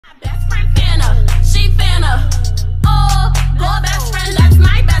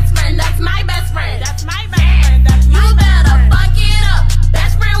my best friend. That's my best friend. That's my you better fuck it up.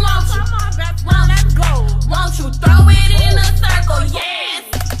 Best friend, won't you? Come on, best friend, let's go. Won't you throw it in a circle? Yes.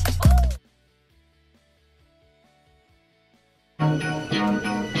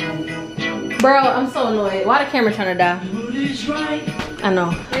 Bro, I'm so annoyed. Why the camera trying to die? I know.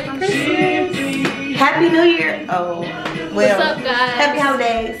 Happy New Year. Oh, well. What's up, guys? Happy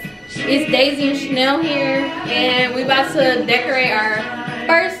holidays. It's Daisy and Chanel here, and we about to decorate our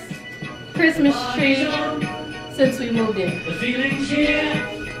first Christmas tree since we moved in.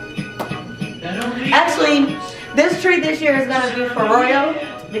 Actually, this tree this year is gonna be for Royal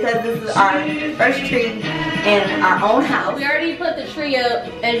because this is our first tree in our own house. We already put the tree up,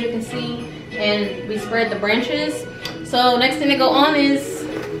 as you can see, and we spread the branches. So next thing to go on is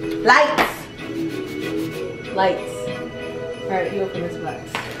Lights. lights. All right, you open this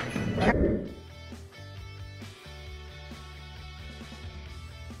box.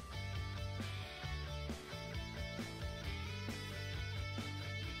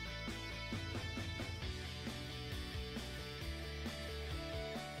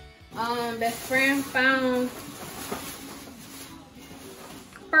 Best friend found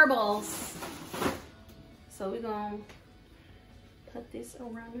fur balls. So we're gonna put this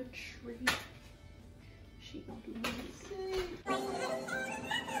around the tree. She gonna do this.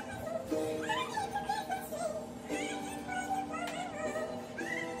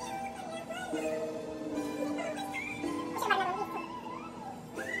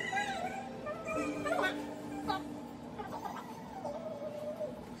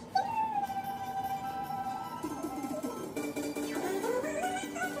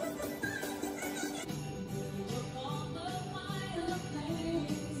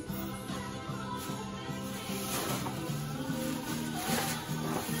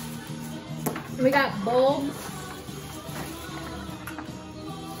 We got bulbs.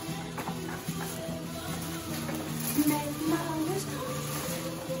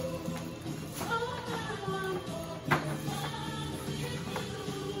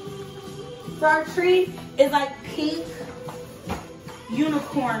 So our tree is like pink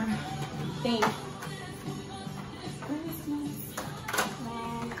unicorn theme.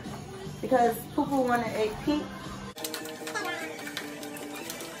 Because people wanted a pink.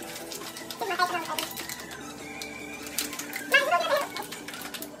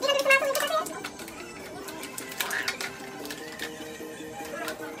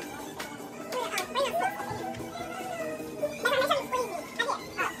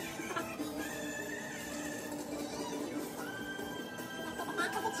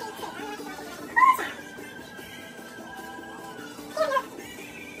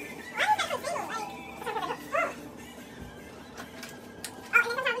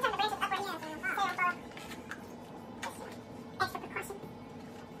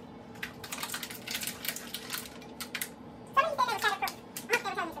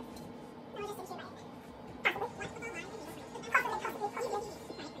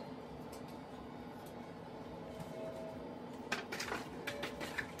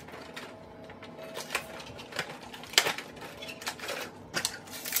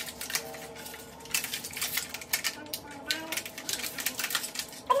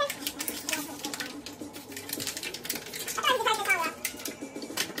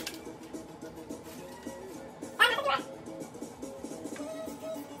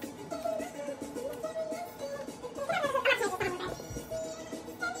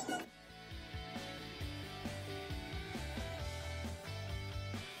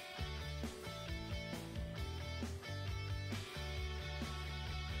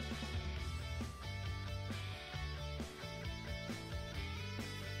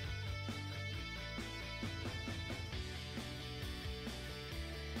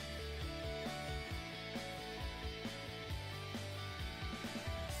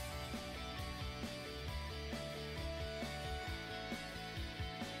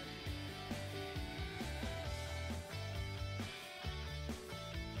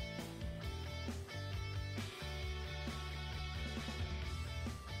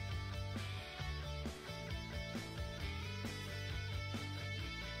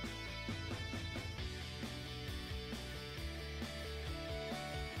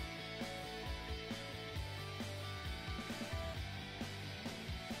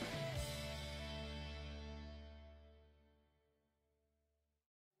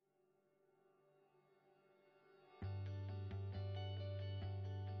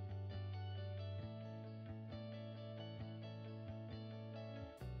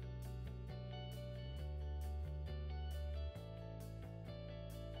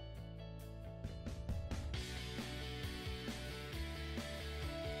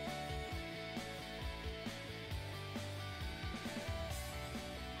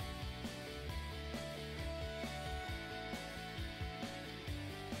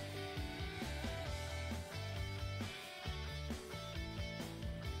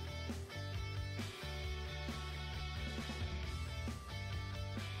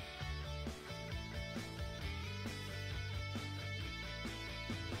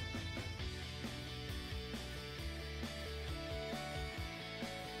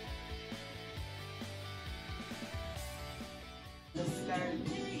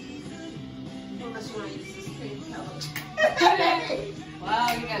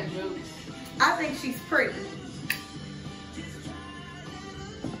 think she's pretty.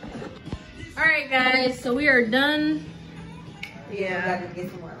 All right, guys. So we are done. Yeah. We gotta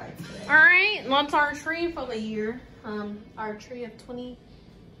get some more lights today. All right. That's our tree for the year. Our tree of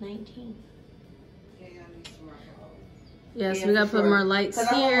 2019. Yes, Yeah, we gotta for put sure. more lights I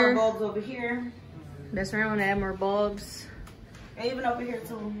want here. more bulbs over here. That's right. I want to add more bulbs. And even over here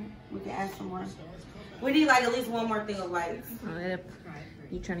too. We can add some more. We need like at least one more thing of lights. Oh, edit.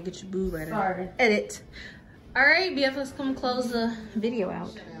 You trying to get your boo right now. Sorry. Edit. All right, BF, let's come close the video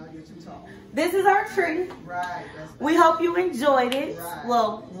out. This is our tree. Right. We hope you enjoyed it. Right.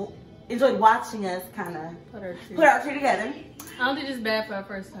 Well, enjoyed watching us kind of Put our tree. put our tree together. I don't think it's bad for our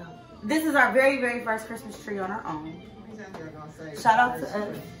first time. This is our very, very first Christmas tree on our own. Shout out to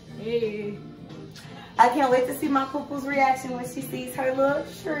us. Hey. I can't wait to see my poo-poo's reaction when she sees her little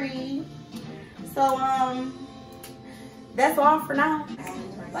tree. So, that's all for now.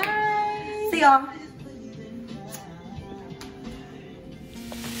 Bye. See y'all.